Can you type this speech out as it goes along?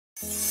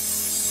In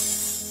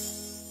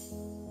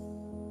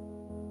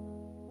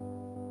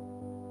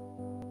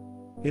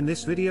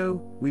this video,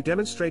 we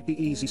demonstrate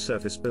the Easy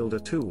Surface Builder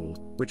tool,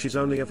 which is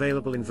only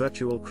available in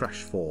Virtual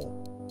Crash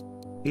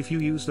 4. If you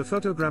use the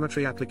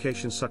photogrammetry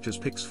applications such as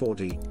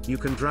Pix4D, you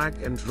can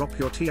drag and drop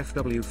your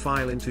TFW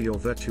file into your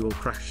virtual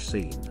crash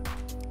scene.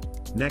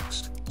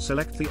 Next,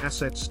 select the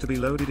assets to be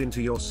loaded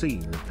into your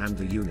scene and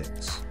the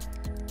units.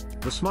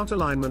 The Smart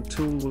Alignment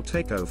tool will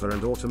take over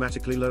and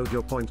automatically load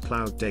your point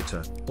cloud data,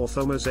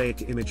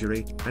 orthomosaic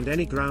imagery, and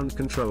any ground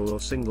control or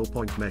single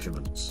point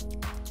measurements.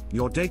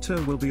 Your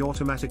data will be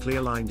automatically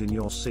aligned in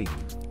your scene.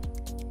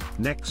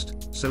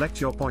 Next,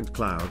 select your point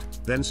cloud,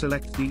 then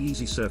select the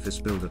Easy Surface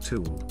Builder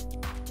tool.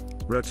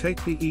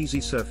 Rotate the Easy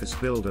Surface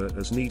Builder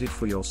as needed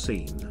for your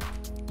scene.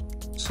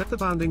 Set the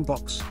bounding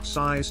box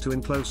size to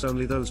enclose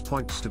only those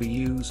points to be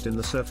used in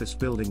the surface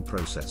building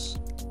process.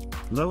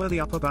 Lower the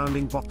upper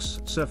bounding box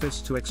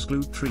surface to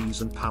exclude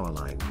trees and power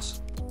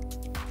lines.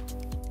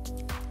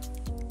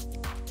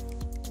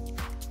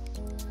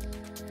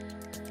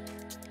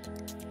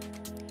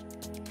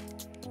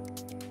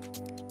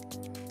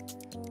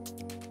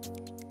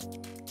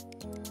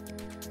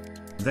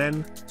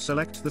 Then,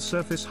 select the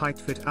surface height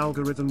fit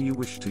algorithm you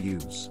wish to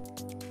use.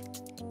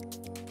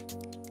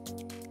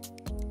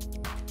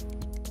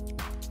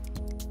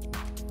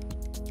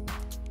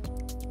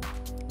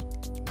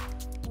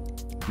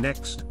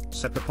 Next,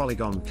 set the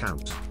polygon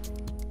count.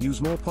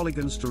 Use more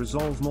polygons to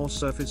resolve more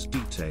surface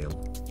detail.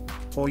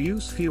 Or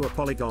use fewer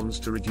polygons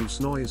to reduce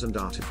noise and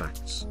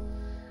artifacts.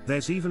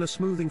 There's even a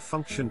smoothing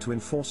function to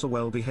enforce a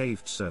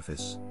well-behaved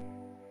surface.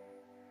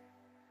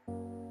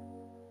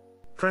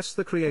 Press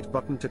the Create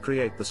button to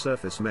create the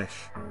surface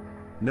mesh.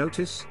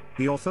 Notice,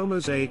 the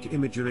orthomosaic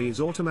imagery is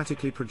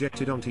automatically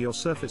projected onto your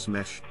surface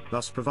mesh,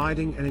 thus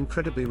providing an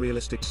incredibly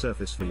realistic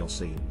surface for your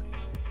scene.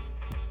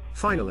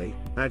 Finally,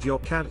 add your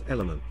CAD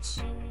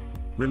elements.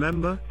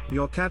 Remember,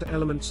 your CAD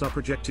elements are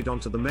projected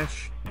onto the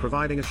mesh,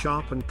 providing a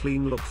sharp and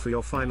clean look for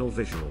your final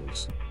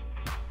visuals.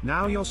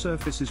 Now your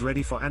surface is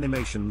ready for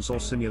animations or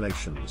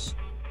simulations.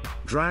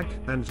 Drag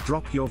and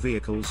drop your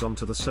vehicles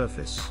onto the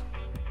surface.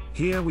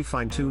 Here we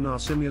fine-tune our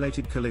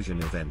simulated collision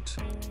event.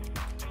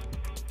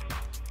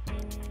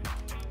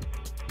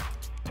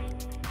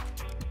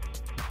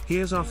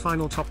 Here's our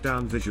final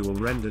top-down visual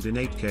rendered in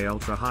 8K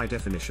ultra high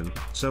definition,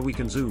 so we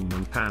can zoom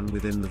and pan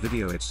within the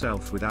video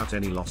itself without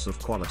any loss of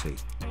quality.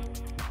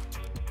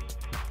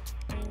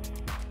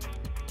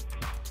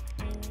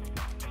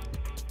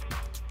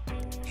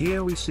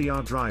 Here we see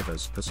our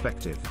driver's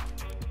perspective.